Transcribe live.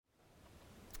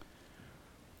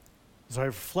As I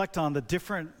reflect on the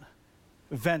different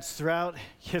events throughout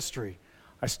history,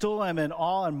 I still am in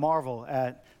awe and marvel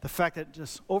at the fact that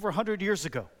just over 100 years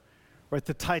ago, right,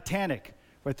 the Titanic,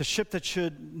 right, the ship that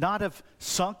should not have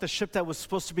sunk, the ship that was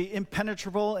supposed to be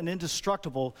impenetrable and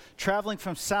indestructible, traveling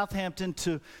from Southampton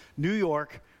to New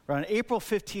York, right, on April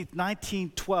 15th,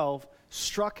 1912,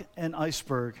 struck an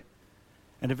iceberg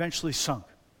and eventually sunk,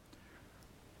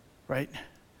 right?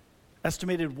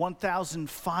 Estimated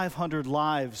 1,500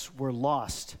 lives were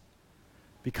lost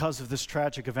because of this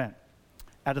tragic event,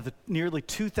 out of the nearly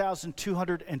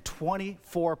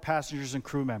 2,224 passengers and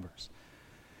crew members.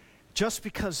 Just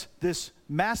because this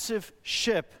massive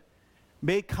ship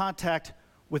made contact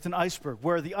with an iceberg,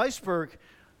 where the iceberg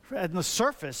and the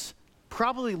surface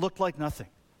probably looked like nothing.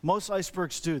 Most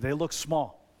icebergs do, they look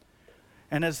small.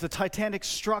 And as the Titanic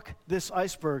struck this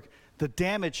iceberg, the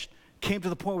damage came to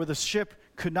the point where the ship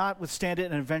could not withstand it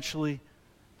and eventually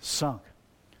sunk.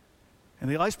 And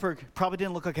the iceberg probably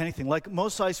didn't look like anything. Like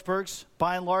most icebergs,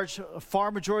 by and large, a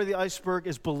far majority of the iceberg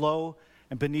is below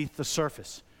and beneath the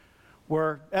surface.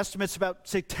 Where estimates about,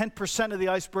 say, 10% of the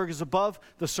iceberg is above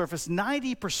the surface,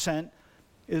 90%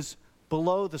 is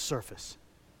below the surface.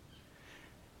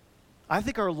 I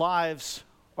think our lives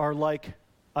are like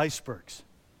icebergs,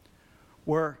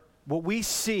 where what we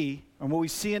see and what we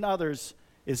see in others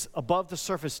is above the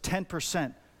surface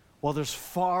 10%, while there's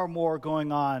far more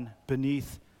going on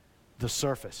beneath the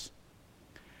surface.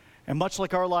 And much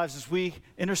like our lives, as we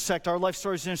intersect, our life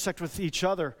stories intersect with each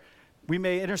other, we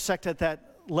may intersect at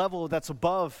that level that's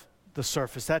above the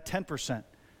surface, that 10%.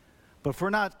 But if we're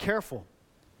not careful,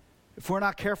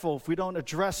 if we don't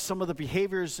address some of the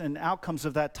behaviors and outcomes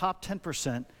of that top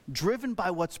 10%, driven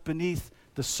by what's beneath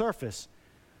the surface,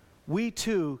 we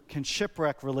too can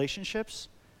shipwreck relationships,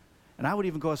 and I would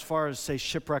even go as far as say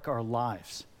shipwreck our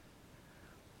lives.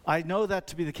 I know that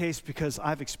to be the case because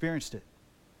I've experienced it.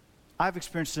 I've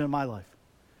experienced it in my life,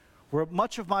 where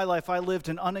much of my life I lived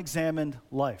an unexamined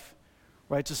life,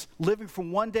 right? Just living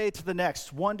from one day to the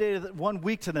next, 1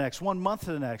 week to the next, 1 month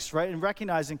to the next, right? And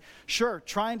recognizing, sure,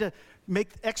 trying to make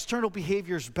external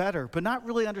behaviors better, but not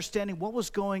really understanding what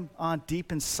was going on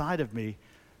deep inside of me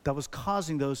that was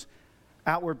causing those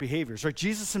outward behaviors, right?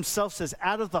 Jesus himself says,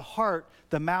 out of the heart,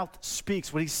 the mouth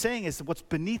speaks. What he's saying is that what's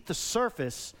beneath the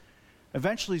surface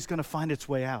eventually is going to find its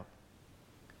way out.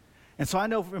 And so I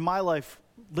know in my life,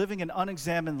 living an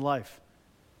unexamined life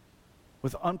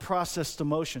with unprocessed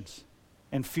emotions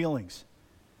and feelings,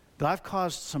 that I've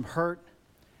caused some hurt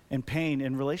and pain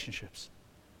in relationships.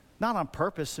 Not on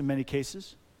purpose in many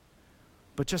cases,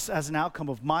 but just as an outcome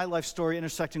of my life story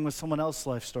intersecting with someone else's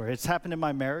life story. It's happened in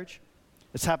my marriage.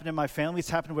 It's happened in my family. It's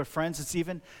happened with friends. It's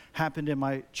even happened in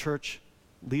my church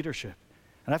leadership.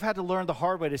 And I've had to learn the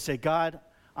hard way to say, God,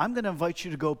 I'm going to invite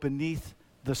you to go beneath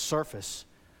the surface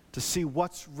to see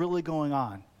what's really going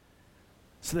on.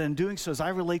 So that in doing so, as I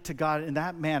relate to God in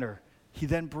that manner, he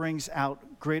then brings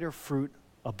out greater fruit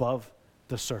above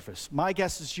the surface. My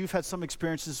guess is you've had some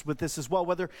experiences with this as well,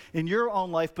 whether in your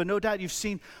own life, but no doubt you've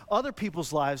seen other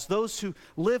people's lives, those who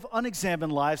live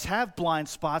unexamined lives, have blind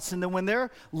spots, and then when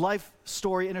their life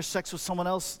story intersects with someone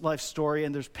else's life story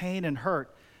and there's pain and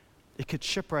hurt, it could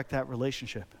shipwreck that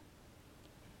relationship.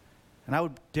 And I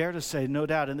would dare to say, no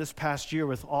doubt, in this past year,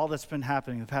 with all that's been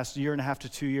happening, the past year and a half to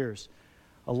 2 years,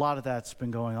 a lot of that's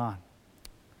been going on.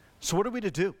 So what are we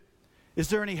to do? Is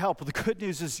there any help? Well, the good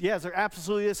news is, yes, there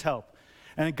absolutely is help.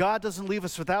 And God doesn't leave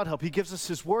us without help. He gives us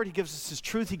his word, he gives us his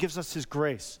truth, he gives us his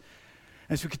grace.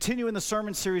 And as we continue in the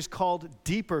sermon series called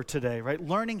Deeper today, right,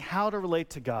 learning how to relate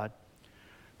to God,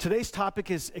 today's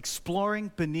topic is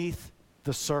exploring beneath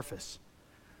the surface.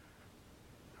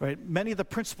 Right? Many of the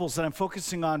principles that I'm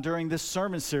focusing on during this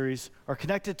sermon series are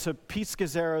connected to Pete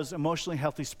Scazzero's Emotionally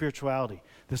Healthy Spirituality,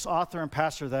 this author and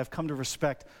pastor that I've come to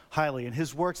respect highly. And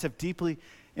his works have deeply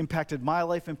impacted my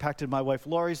life, impacted my wife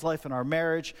Lori's life, and our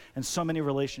marriage, and so many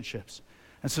relationships.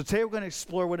 And so today we're going to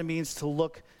explore what it means to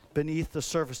look beneath the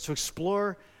surface, to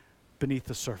explore beneath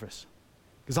the surface.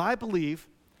 Because I believe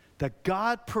that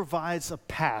God provides a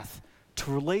path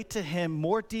to relate to him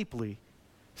more deeply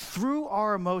through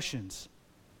our emotions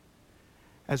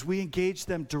as we engage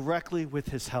them directly with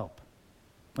his help.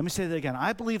 Let me say that again.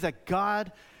 I believe that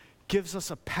God gives us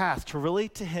a path to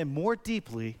relate to him more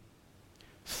deeply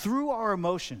through our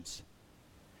emotions,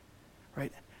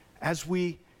 right, as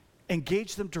we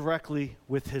engage them directly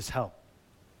with his help.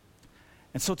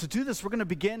 And so to do this, we're going to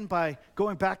begin by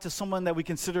going back to someone that we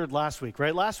considered last week,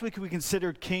 right? Last week we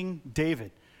considered King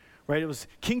David, right? It was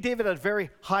King David at a very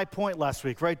high point last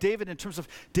week, right? David, in terms of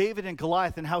David and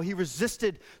Goliath and how he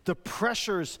resisted the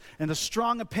pressures and the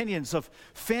strong opinions of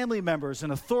family members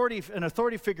and an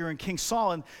authority figure in King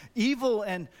Saul, and evil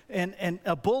and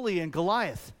a bully in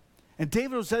Goliath. And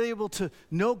David was able to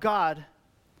know God,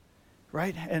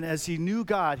 right? And as he knew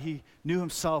God, he knew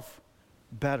himself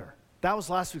better. That was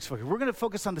last week's focus. We're going to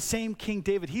focus on the same King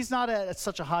David. He's not at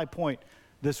such a high point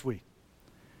this week.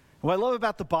 What I love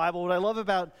about the Bible, what I love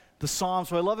about the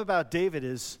Psalms, what I love about David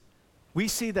is we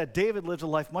see that David lived a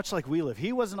life much like we live.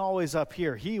 He wasn't always up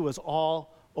here. He was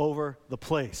all over the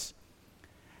place.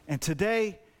 And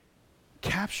today,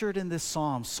 captured in this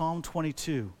psalm, Psalm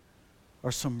 22,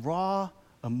 are some raw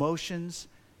emotions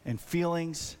and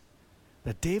feelings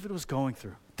that David was going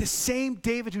through. The same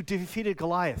David who defeated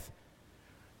Goliath.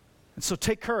 And so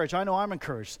take courage. I know I'm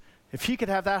encouraged. If he could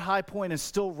have that high point and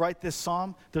still write this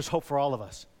psalm, there's hope for all of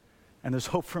us. And there's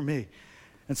hope for me.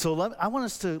 And so I want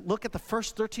us to look at the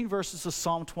first 13 verses of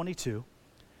Psalm 22.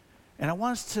 And I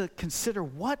want us to consider,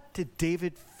 what did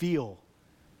David feel?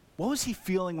 What was he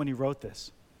feeling when he wrote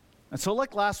this? And so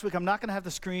like last week, I'm not going to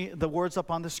have the words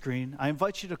up on the screen. I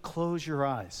invite you to close your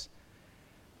eyes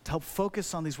to help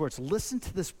focus on these words. Listen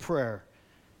to this prayer.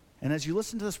 And as you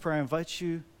listen to this prayer, I invite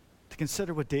you to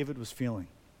consider what David was feeling.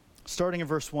 Starting in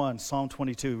verse 1, Psalm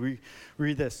 22, we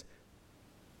read this.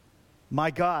 My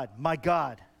God,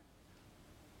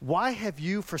 why have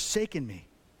you forsaken me?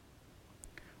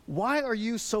 Why are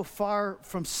you so far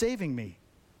from saving me?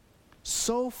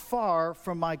 So far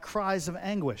from my cries of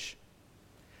anguish?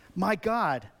 My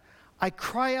God, I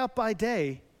cry out by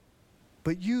day,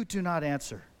 but you do not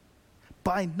answer.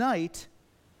 By night,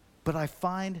 but I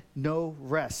find no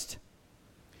rest.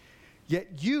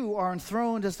 Yet you are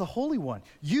enthroned as the Holy One.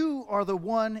 You are the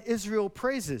one Israel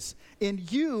praises. In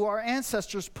you our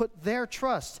ancestors put their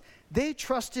trust. They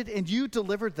trusted and you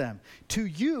delivered them. To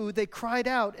you they cried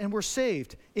out and were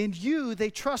saved. In you they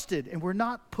trusted and were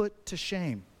not put to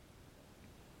shame.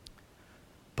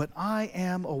 But I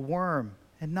am a worm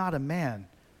and not a man,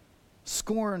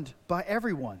 scorned by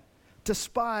everyone,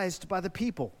 despised by the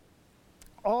people.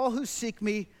 All who seek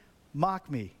me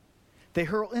mock me. They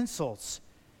hurl insults,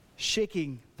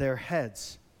 shaking their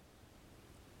heads.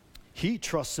 He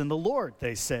trusts in the Lord,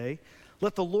 they say.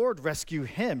 Let the Lord rescue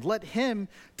him. Let him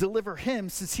deliver him,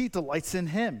 since he delights in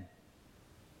him.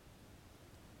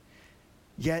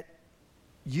 Yet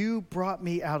you brought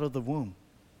me out of the womb.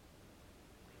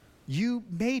 You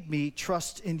made me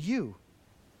trust in you,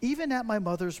 even at my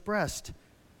mother's breast.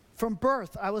 From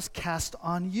birth I was cast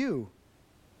on you.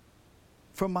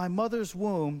 From my mother's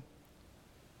womb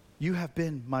you have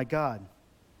been my God.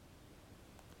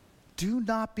 Do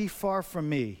not be far from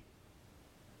me,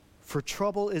 for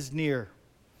trouble is near,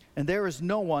 and there is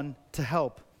no one to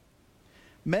help.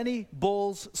 Many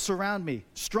bulls surround me.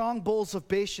 Strong bulls of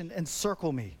Bashan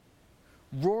encircle me.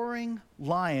 Roaring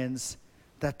lions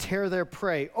that tear their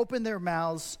prey open their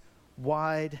mouths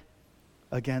wide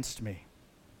against me.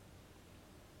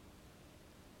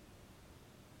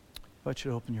 I want you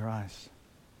to open your eyes.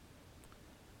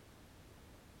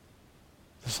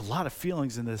 There's a lot of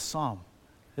feelings in this psalm,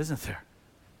 isn't there?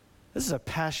 This is a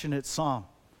passionate psalm.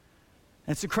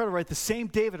 And it's incredible, right? The same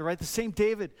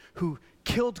David who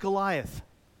killed Goliath.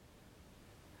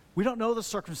 We don't know the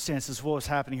circumstances of what was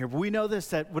happening here, but we know this,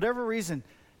 that whatever reason,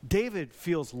 David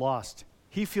feels lost.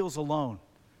 He feels alone.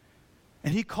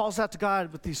 And he calls out to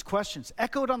God with these questions,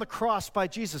 echoed on the cross by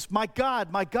Jesus. My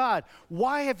God,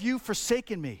 why have you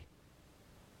forsaken me?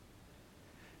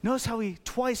 Notice how he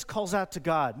twice calls out to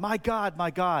God, my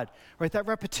God, right? That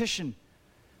repetition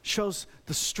shows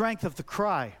the strength of the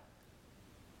cry.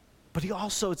 But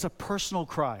it's a personal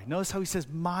cry. Notice how he says,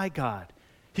 my God.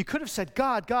 He could have said,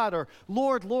 God, or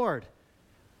Lord,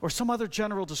 or some other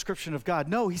general description of God.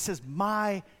 No, he says,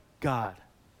 my God.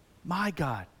 Why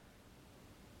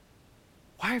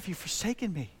have you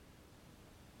forsaken me?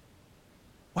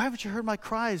 Why haven't you heard my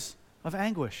cries of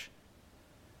anguish?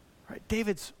 Right?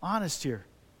 David's honest here.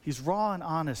 He's raw and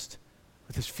honest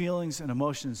with his feelings and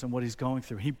emotions and what he's going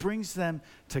through. He brings them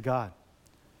to God.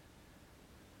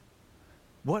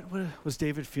 What was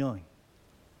David feeling?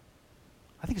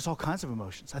 I think it's all kinds of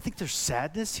emotions. I think there's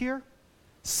sadness here.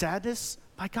 Sadness.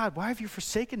 My God, why have you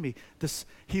forsaken me?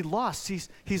 He's lost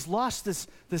this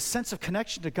sense of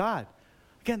connection to God.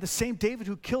 Again, the same David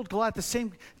who killed Goliath, the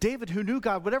same David who knew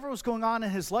God, whatever was going on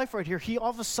in his life right here, he all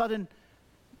of a sudden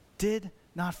did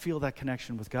not feel that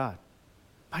connection with God.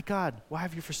 My God, why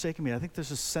have you forsaken me? I think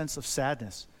there's a sense of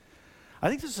sadness. I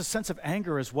think there's a sense of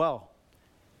anger as well.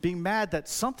 Being mad that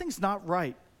something's not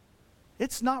right.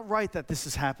 It's not right that this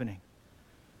is happening.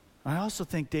 I also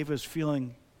think David was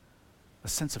feeling a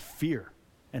sense of fear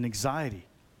and anxiety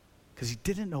because he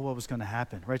didn't know what was going to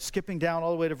happen, right? Skipping down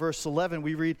all the way to verse 11,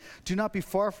 we read, "Do not be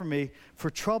far from me, for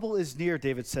trouble is near,"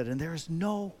 David said, "and there is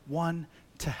no one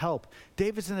to help."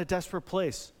 David's in a desperate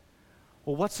place.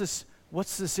 Well, what's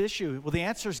this issue? Well, the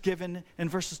answer is given in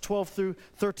verses 12 through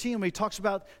 13 when he talks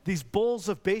about these bulls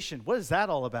of Bashan. What is that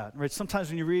all about? Right? Sometimes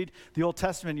when you read the Old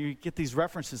Testament, you get these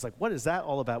references like, what is that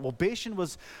all about? Well, Bashan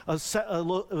was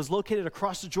it was located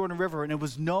across the Jordan River, and it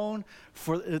was known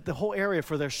for the whole area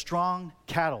for their strong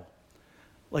cattle.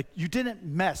 Like, you didn't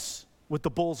mess with the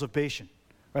bulls of Bashan,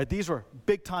 right? These were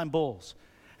big-time bulls.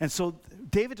 And so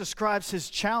David describes his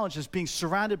challenge as being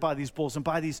surrounded by these bulls and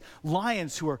by these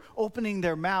lions who are opening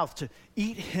their mouth to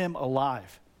eat him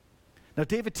alive. Now,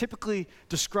 David typically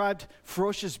described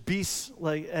ferocious beasts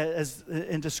as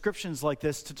in descriptions like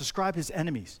this to describe his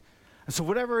enemies. And so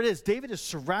whatever it is, David is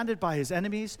surrounded by his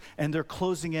enemies, and they're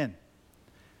closing in.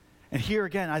 And here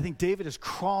again, I think David is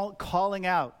calling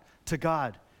out to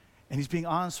God, and he's being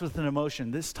honest with an emotion,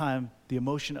 this time the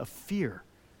emotion of fear,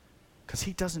 because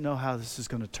he doesn't know how this is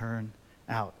going to turn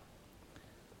out.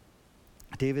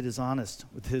 David is honest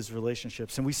with his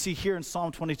relationships. And we see here in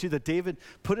Psalm 22 that David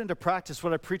put into practice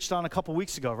what I preached on a couple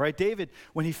weeks ago, right? David,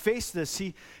 when he faced this,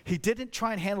 he didn't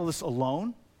try and handle this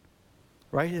alone,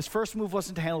 right? His first move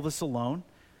wasn't to handle this alone.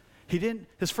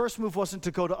 His first move wasn't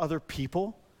to go to other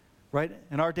people, right?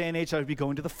 In our day and age, that would be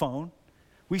going to the phone.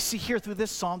 We see here through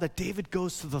this psalm that David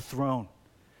goes to the throne.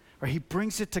 Right, he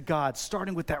brings it to God,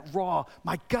 starting with that raw,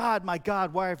 my God,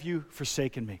 why have you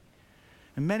forsaken me?"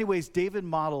 In many ways, David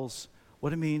models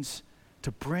what it means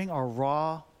to bring our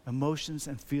raw emotions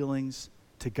and feelings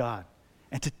to God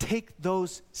and to take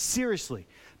those seriously,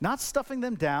 not stuffing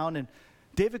them down. And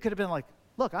David could have been like,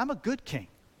 look, I'm a good king.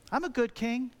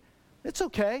 It's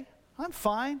okay. I'm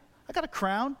fine. I got a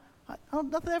crown.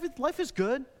 Life is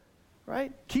good,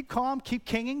 right? Keep calm, keep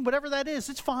kinging, whatever that is,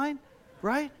 it's fine,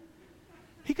 right?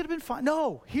 He could have been fine.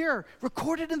 No, here,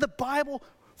 recorded in the Bible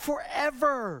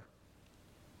forever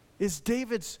is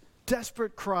David's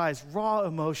desperate cries, raw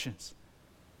emotions.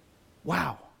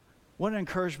 Wow. What an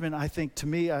encouragement, I think, to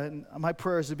me. My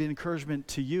prayers would be an encouragement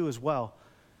to you as well,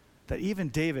 that even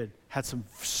David had some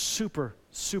super,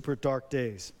 super dark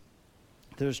days.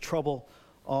 There's trouble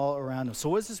all around him. So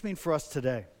what does this mean for us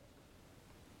today?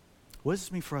 What does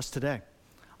this mean for us today?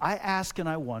 I ask and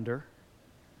I wonder,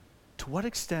 to what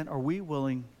extent are we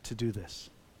willing to do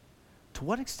this? To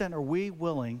what extent are we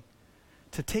willing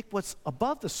to take what's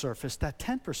above the surface, that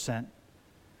 10%,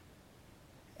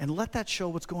 and let that show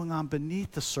what's going on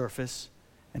beneath the surface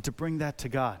and to bring that to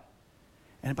God?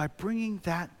 And by bringing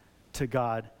that to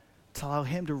God, to allow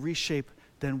him to reshape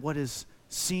then what is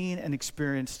seen and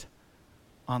experienced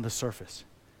on the surface.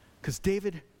 Because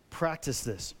David practiced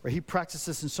this, right? He practiced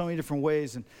this in so many different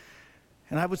ways.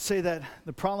 And I would say that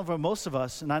the problem for most of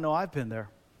us, and I know I've been there,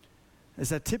 is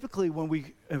that typically when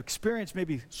we experience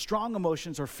maybe strong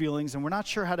emotions or feelings and we're not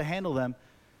sure how to handle them,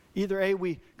 either A,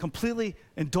 we completely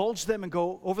indulge them and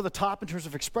go over the top in terms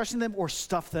of expressing them, or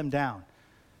stuff them down.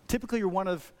 Typically you're one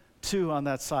of two on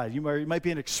that side. You might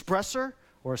be an expresser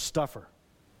or a stuffer.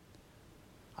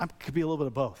 I could be a little bit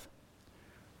of both.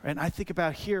 And I think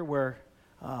about here where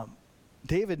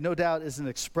David, no doubt, is an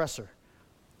expresser.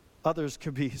 Others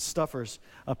could be stuffers.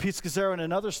 Pete Scazzaro, in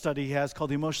another study he has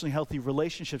called The Emotionally Healthy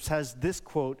Relationships, has this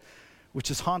quote, which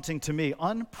is haunting to me: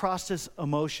 "Unprocessed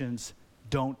emotions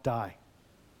don't die."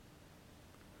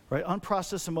 Right?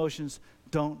 Unprocessed emotions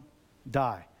don't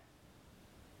die.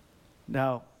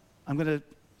 Now, I'm going to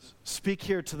speak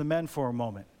here to the men for a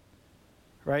moment.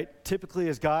 Right? Typically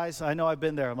as guys, I know I've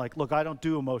been there. I'm like, look, I don't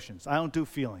do emotions. I don't do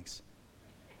feelings.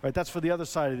 Right? That's for the other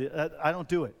side of it. I don't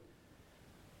do it.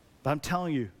 But I'm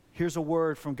telling you, here's a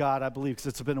word from God, I believe, because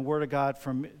it's been a word of God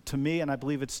to me, and I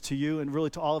believe it's to you and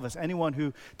really to all of us. Anyone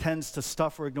who tends to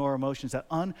stuff or ignore emotions, that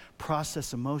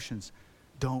unprocessed emotions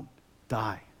don't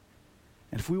die.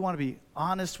 And if we want to be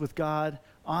honest with God,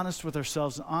 honest with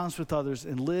ourselves, and honest with others,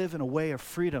 and live in a way of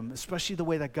freedom, especially the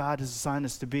way that God has designed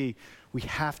us to be, we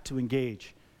have to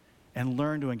engage and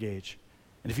learn to engage.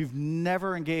 And if you've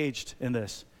never engaged in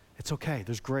this, it's okay.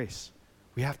 There's grace.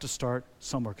 We have to start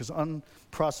somewhere, because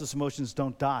unprocessed emotions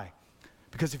don't die.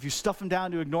 Because if you stuff them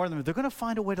down to ignore them, they're going to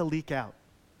find a way to leak out,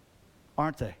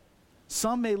 aren't they?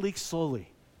 Some may leak slowly,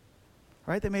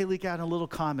 right? They may leak out in little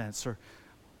comments or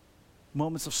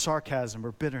moments of sarcasm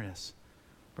or bitterness,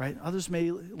 right? Others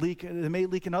may leak. They may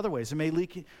leak in other ways. It may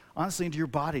leak, honestly, into your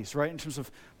bodies, right, in terms of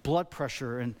blood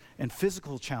pressure and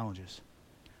physical challenges.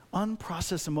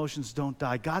 Unprocessed emotions don't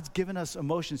die. God's given us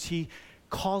emotions. He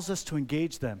calls us to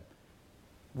engage them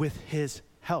with his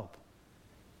help.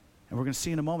 And we're going to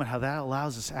see in a moment how that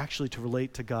allows us actually to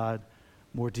relate to God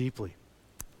more deeply.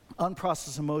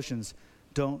 Unprocessed emotions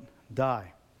don't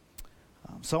die.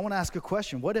 So I want to ask a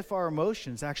question. What if our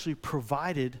emotions actually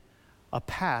provided a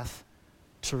path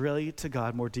to relate to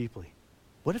God more deeply?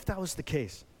 What if that was the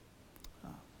case?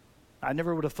 I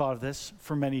never would have thought of this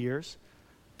for many years,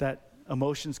 that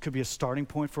emotions could be a starting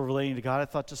point for relating to God. I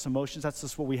thought just emotions, that's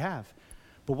just what we have.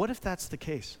 But what if that's the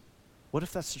case? What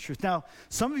if that's the truth? Now,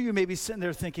 some of you may be sitting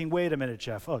there thinking, wait a minute,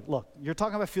 Jeff. Oh, look, you're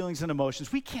talking about feelings and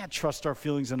emotions. We can't trust our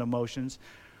feelings and emotions,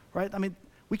 right? I mean,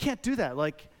 we can't do that.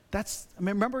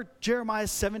 Remember Jeremiah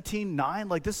 17:9?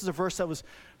 Like, this is a verse that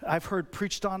I've heard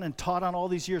preached on and taught on all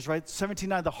these years, right?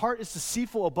 17:9, the heart is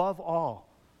deceitful above all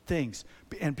things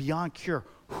and beyond cure.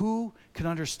 Who can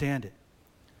understand it?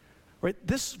 Right?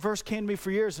 This verse came to me for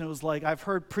years, and it was like I've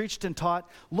heard preached and taught,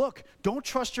 look, don't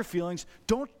trust your feelings.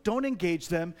 Don't engage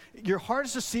them. Your heart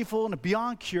is deceitful and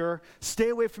beyond cure. Stay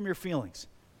away from your feelings.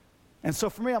 And so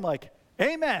for me, I'm like,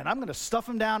 amen. I'm going to stuff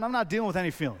them down. I'm not dealing with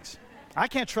any feelings. I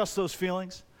can't trust those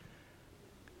feelings.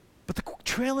 But the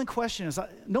trailing question is,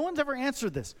 no one's ever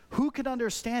answered this. Who could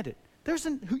understand it?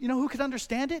 Who could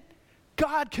understand it?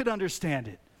 God could understand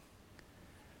it.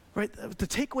 Right? The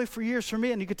takeaway for years for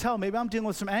me, and you could tell, maybe I'm dealing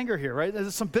with some anger here, right?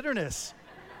 There's some bitterness.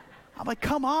 I'm like,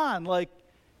 come on. Like,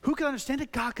 who could understand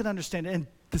it? God could understand it. And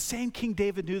the same King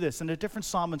David knew this in a different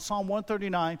psalm. In Psalm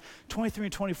 139, 23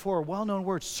 and 24, well-known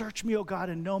words, search me, O God,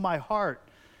 and know my heart.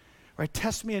 Right?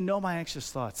 Test me and know my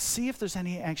anxious thoughts. See if there's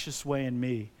any anxious way in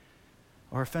me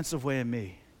or offensive way in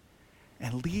me,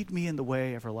 and lead me in the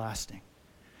way everlasting.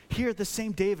 Here, the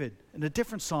same David, in a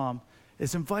different psalm,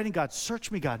 is inviting God,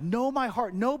 search me, God, know my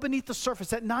heart, know beneath the surface,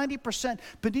 that 90%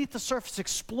 beneath the surface,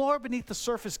 explore beneath the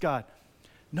surface, God,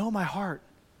 know my heart,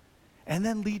 and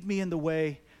then lead me in the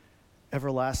way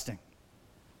everlasting.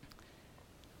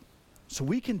 So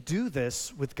we can do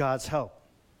this with God's help.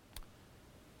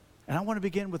 And I want to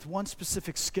begin with one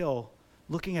specific skill,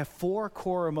 looking at 4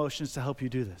 core emotions to help you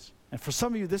do this. And for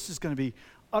some of you, this is going to be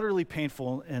utterly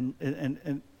painful, and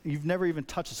you've never even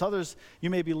touched this. Others, you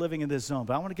may be living in this zone,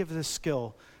 but I want to give this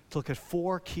skill to look at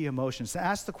 4 key emotions, to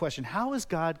ask the question, how is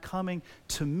God coming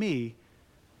to me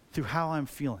through how I'm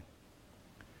feeling?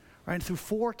 Right? And through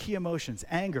 4 key emotions: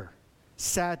 anger,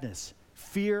 sadness,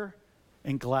 fear,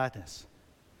 and gladness.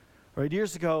 Right?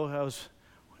 Years ago, I was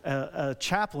a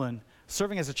chaplain,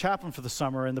 serving as a chaplain for the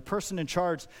summer, and the person in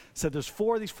charge said there's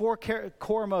these four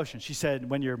core emotions. She said,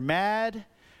 when you're mad,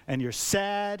 and you're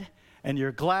sad, and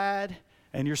you're glad,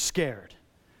 and you're scared.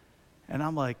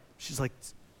 And she's like,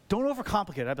 don't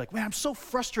overcomplicate it. I'd be like, man, I'm so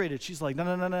frustrated. She's like,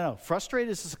 no. Frustrated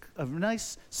is a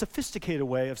nice, sophisticated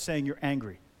way of saying you're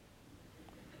angry.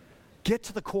 Get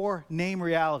to the core, name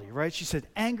reality, right? She said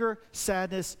anger,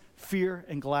 sadness, fear,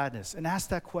 and gladness. And ask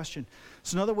that question.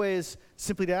 So another way is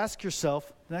simply to ask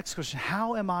yourself the next question: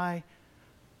 what am I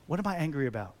angry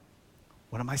about?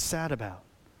 What am I sad about?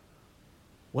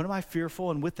 What am I fearful?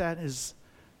 And with that is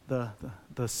the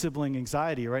sibling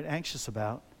anxiety, right? Anxious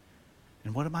about.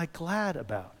 And what am I glad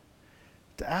about?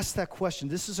 To ask that question,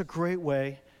 this is a great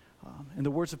way, in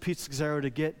the words of Pete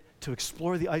Scazzero, to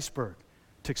explore the iceberg,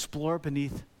 to explore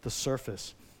beneath the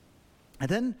surface. And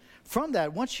then from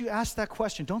that, once you ask that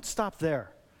question, don't stop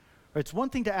there. Right? It's one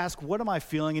thing to ask, what am I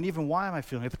feeling, and even why am I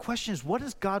feeling it? The question is, what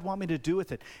does God want me to do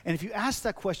with it? And if you ask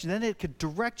that question, then it could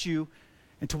direct you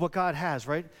into what God has,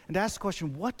 right? And to ask the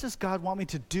question, what does God want me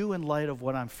to do in light of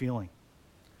what I'm feeling?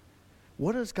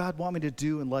 What does God want me to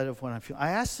do in light of what I'm feeling?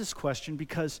 I ask this question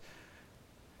because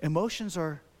emotions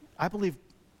are, I believe,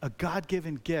 a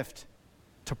God-given gift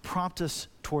to prompt us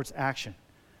towards action.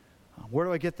 Where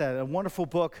do I get that? A wonderful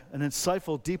book, an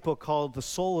insightful, deep book called The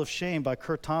Soul of Shame by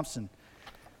Kurt Thompson.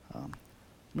 Let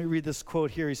me read this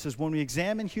quote here. He says, when we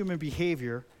examine human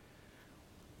behavior,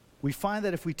 we find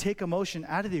that if we take emotion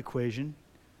out of the equation,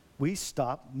 we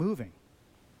stop moving.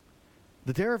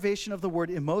 The derivation of the word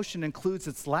emotion includes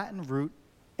its Latin root,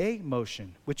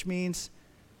 emotion, which means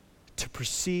to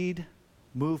precede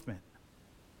movement.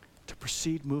 To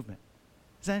precede movement.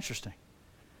 Isn't that interesting?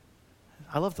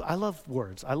 I love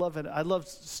words. I love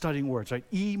studying words, right?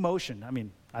 Emotion. I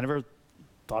mean, I never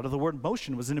thought of the word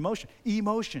motion was an emotion.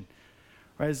 Emotion.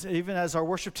 Right? Even as our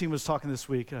worship team was talking this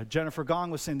week, Jennifer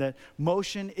Gong was saying that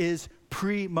motion is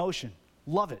pre-motion.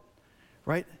 Love it.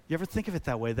 Right? You ever think of it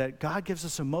that way, that God gives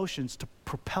us emotions to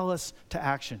propel us to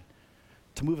action,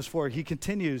 to move us forward? He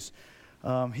continues,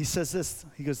 he says this,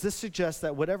 he goes, this suggests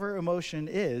that whatever emotion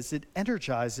is, it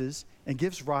energizes and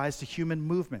gives rise to human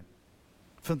movement.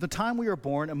 From the time we are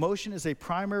born, emotion is a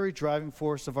primary driving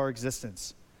force of our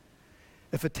existence.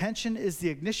 If attention is the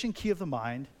ignition key of the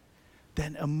mind,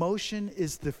 then emotion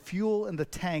is the fuel in the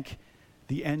tank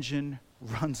the engine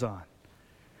runs on.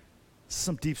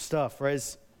 some deep stuff, right?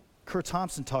 As Kurt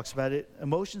Thompson talks about it,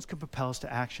 emotions can propel us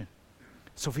to action.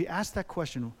 So if we ask that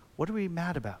question, what are we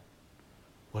mad about?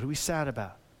 What are we sad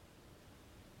about?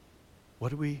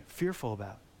 What are we fearful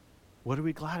about? What are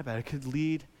we glad about? It could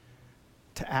lead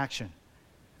to action.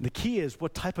 And the key is,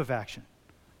 what type of action?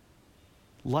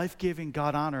 Life-giving,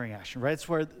 God-honoring action, right? It's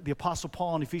where the Apostle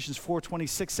Paul in Ephesians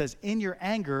 4:26 says, in your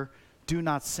anger, do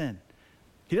not sin.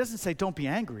 He doesn't say don't be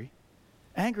angry.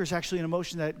 Anger is actually an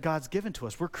emotion that God's given to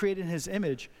us. We're created in his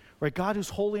image, right? God who's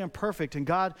holy and perfect, and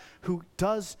God who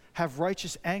does have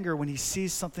righteous anger when he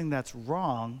sees something that's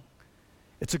wrong.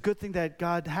 It's a good thing that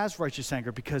God has righteous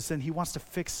anger, because then he wants to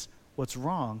fix what's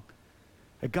wrong.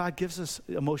 And God gives us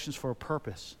emotions for a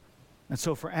purpose. And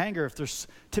so for anger,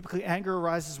 typically anger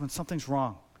arises when something's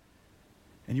wrong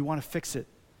and you want to fix it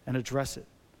and address it.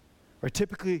 Or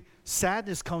typically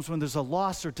sadness comes when there's a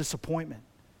loss or disappointment,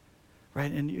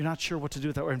 right? And you're not sure what to do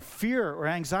with that. Or fear or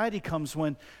anxiety comes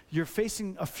when you're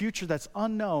facing a future that's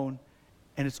unknown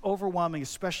and it's overwhelming,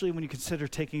 especially when you consider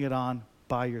taking it on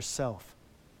by yourself.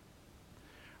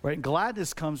 Right? And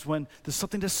gladness comes when there's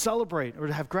something to celebrate or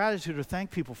to have gratitude or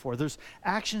thank people for. There's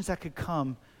actions that could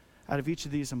come out of each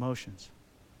of these emotions.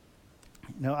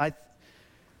 I'd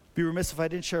be remiss if I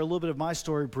didn't share a little bit of my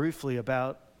story briefly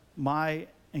about my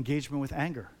engagement with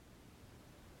anger.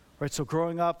 Right, so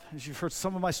growing up, as you've heard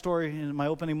some of my story in my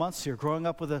opening months here, growing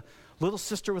up with a little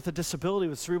sister with a disability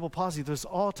with cerebral palsy, there's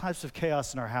all types of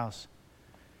chaos in our house.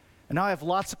 And now I have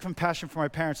lots of compassion for my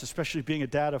parents, especially being a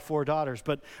dad of 4 daughters.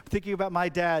 But thinking about my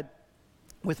dad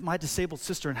with my disabled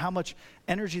sister and how much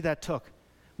energy that took.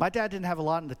 My dad didn't have a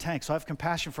lot in the tank, so I have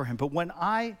compassion for him. But when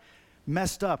I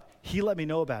messed up, he let me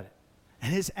know about it.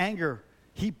 And his anger,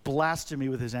 he blasted me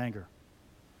with his anger.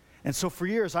 And so for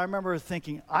years, I remember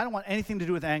thinking, I don't want anything to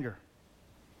do with anger.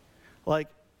 Like,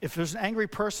 if there's an angry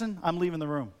person, I'm leaving the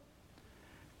room.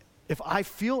 If I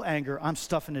feel anger, I'm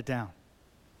stuffing it down.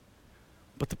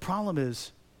 But the problem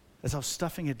is, as I was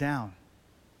stuffing it down,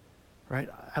 right,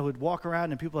 I would walk around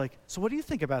and people were like, so what do you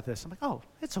think about this? I'm like, oh,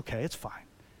 it's okay, it's fine.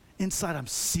 Inside, I'm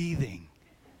seething,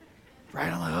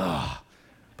 right? I'm like, oh.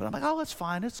 But I'm like, oh, it's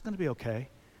fine. It's going to be okay.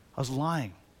 I was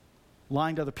lying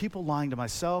to other people, lying to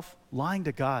myself, lying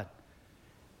to God.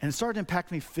 And it started to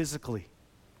impact me physically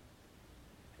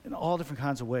in all different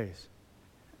kinds of ways.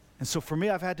 And so for me,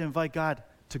 I've had to invite God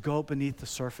to go beneath the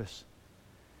surface.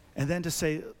 And then to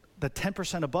say the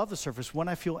 10% above the surface, when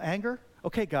I feel anger,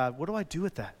 okay, God, what do I do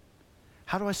with that?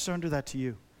 How do I surrender that to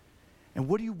you? And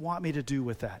what do you want me to do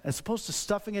with that? As opposed to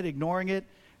stuffing it, ignoring it,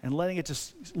 and letting it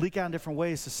just leak out in different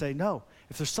ways, to say, no,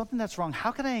 if there's something that's wrong,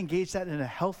 how can I engage that in a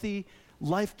healthy,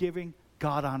 life-giving,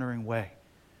 God-honoring way?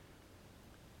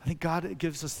 I think God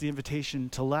gives us the invitation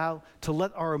to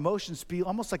let our emotions be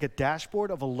almost like a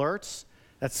dashboard of alerts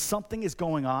that something is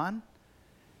going on,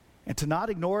 and to not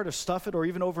ignore it or stuff it or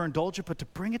even overindulge it, but to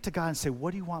bring it to God and say,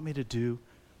 what do you want me to do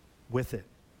with it?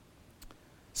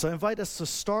 So I invite us to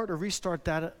start or restart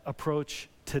that approach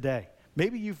today.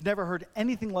 Maybe you've never heard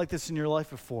anything like this in your life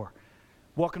before.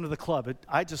 Welcome to the club.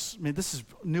 This is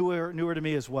newer to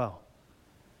me as well.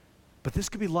 But this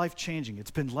could be life-changing.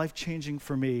 It's been life-changing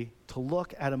for me to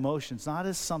look at emotions not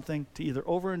as something to either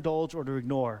overindulge or to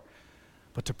ignore,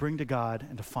 but to bring to God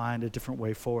and to find a different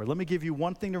way forward. Let me give you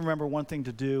one thing to remember, one thing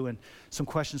to do, and some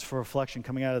questions for reflection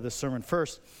coming out of this sermon.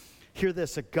 First, hear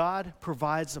this, that God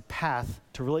provides a path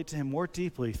to relate to him more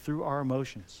deeply through our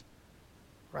emotions,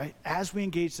 right? As we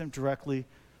engage them directly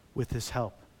with his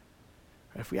help.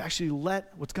 If we actually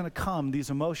let what's going to come, these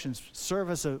emotions, serve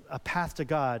as a path to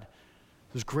God,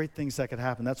 there's great things that could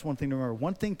happen. That's one thing to remember.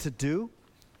 One thing to do,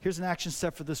 here's an action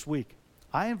step for this week.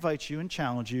 I invite you and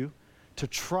challenge you to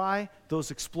try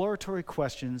those exploratory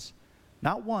questions,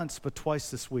 not once, but twice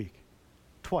this week.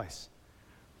 Twice.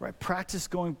 Right? Practice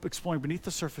exploring beneath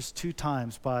the surface 2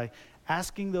 times by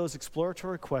asking those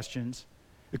exploratory questions.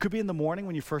 It could be in the morning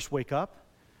when you first wake up.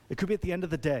 It could be at the end of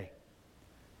the day.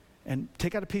 And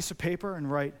take out a piece of paper and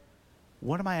write,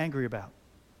 what am I angry about?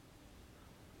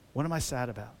 What am I sad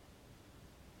about?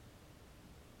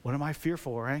 What am I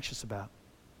fearful or anxious about?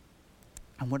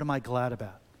 And what am I glad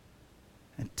about?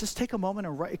 And just take a moment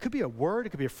and write. It could be a word, it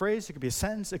could be a phrase, it could be a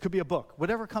sentence, it could be a book,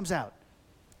 whatever comes out.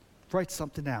 Write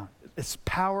something down. It's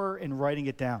power in writing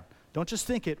it down. Don't just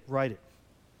think it, write it.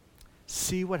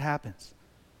 See what happens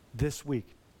this week.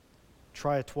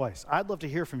 Try it twice. I'd love to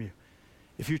hear from you.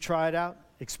 If you try it out,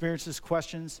 experiences,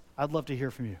 questions, I'd love to hear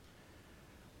from you.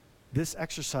 This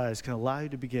exercise can allow you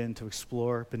to begin to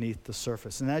explore beneath the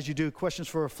surface. And as you do, questions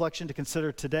for reflection to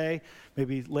consider today,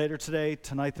 maybe later today,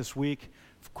 tonight, this week.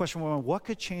 Question 1, what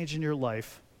could change in your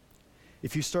life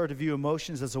if you start to view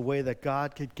emotions as a way that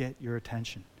God could get your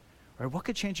attention? Right? What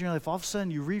could change in your life? All of a sudden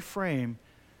you reframe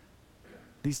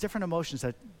these different emotions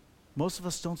that most of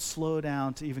us don't slow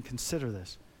down to even consider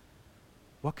this.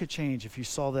 What could change if you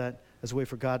saw that as a way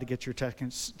for God to get your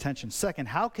attention? Second,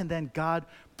 how can then God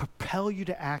propel you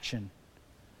to action?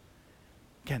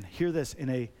 Again, hear this in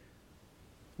a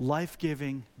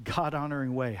life-giving,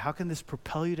 God-honoring way. How can this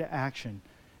propel you to action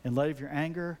in light of your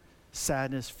anger,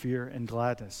 sadness, fear, and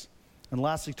gladness? And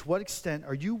lastly, to what extent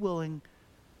are you willing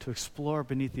to explore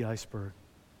beneath the iceberg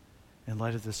in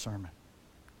light of this sermon?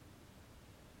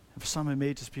 And for some, it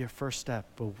may just be a first step,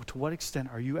 but to what extent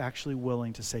are you actually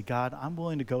willing to say, God, I'm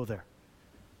willing to go there?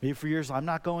 Maybe for years, I'm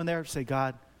not going there. Say,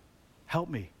 God, help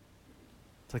me.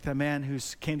 It's like that man who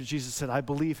came to Jesus and said, I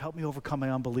believe, help me overcome my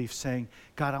unbelief, saying,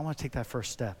 God, I want to take that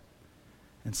first step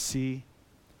and see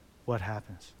what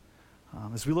happens.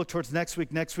 As we look towards next week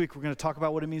we're going to talk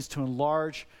about what it means to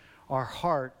enlarge our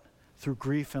heart through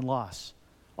grief and loss.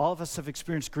 All of us have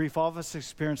experienced grief. All of us have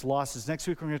experienced losses. Next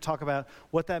week, we're going to talk about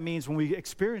what that means when we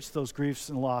experience those griefs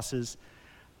and losses.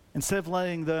 Instead of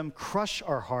letting them crush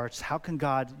our hearts, how can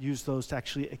God use those to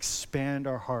actually expand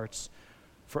our hearts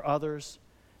for others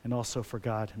and also for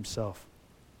God himself?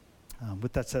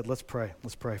 With that said, let's pray.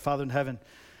 Let's pray. Father in heaven,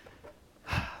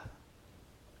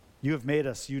 you have made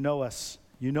us. You know us.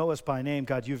 You know us by name,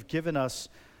 God. You've given us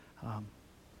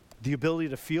the ability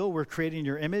to feel. We're created in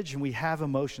your image, and we have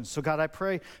emotions. So, God, I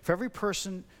pray for every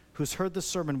person who's heard this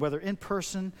sermon, whether in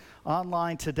person,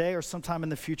 online, today, or sometime in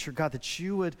the future, God, that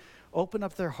you would open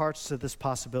up their hearts to this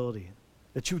possibility,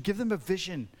 that you would give them a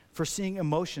vision for seeing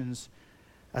emotions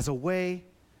as a way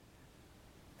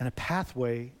and a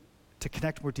pathway to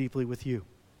connect more deeply with you.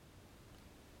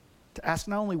 To ask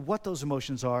not only what those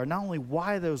emotions are, not only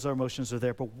why those emotions are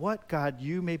there, but what, God,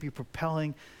 you may be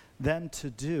propelling them to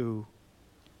do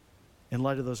in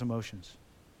light of those emotions.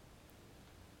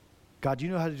 God, you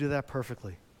know how to do that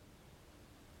perfectly.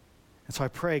 And so I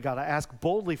pray, God, I ask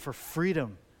boldly for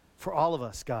freedom for all of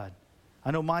us, God.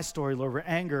 I know my story, Lord, where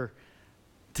anger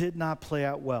did not play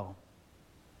out well.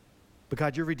 But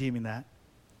God, you're redeeming that.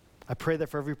 I pray that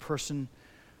for every person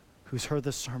who's heard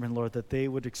this sermon, Lord, that they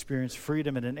would experience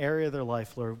freedom in an area of their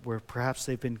life, Lord, where perhaps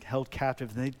they've been held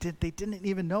captive and they didn't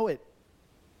even know it.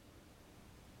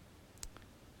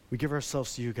 We give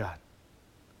ourselves to you, God.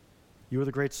 You are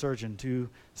the great surgeon. Do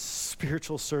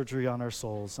spiritual surgery on our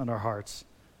souls, on our hearts.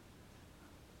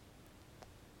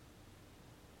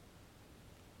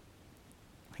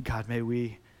 God, may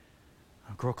we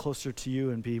grow closer to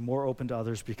you and be more open to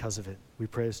others because of it. We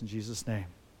pray this in Jesus' name.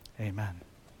 Amen.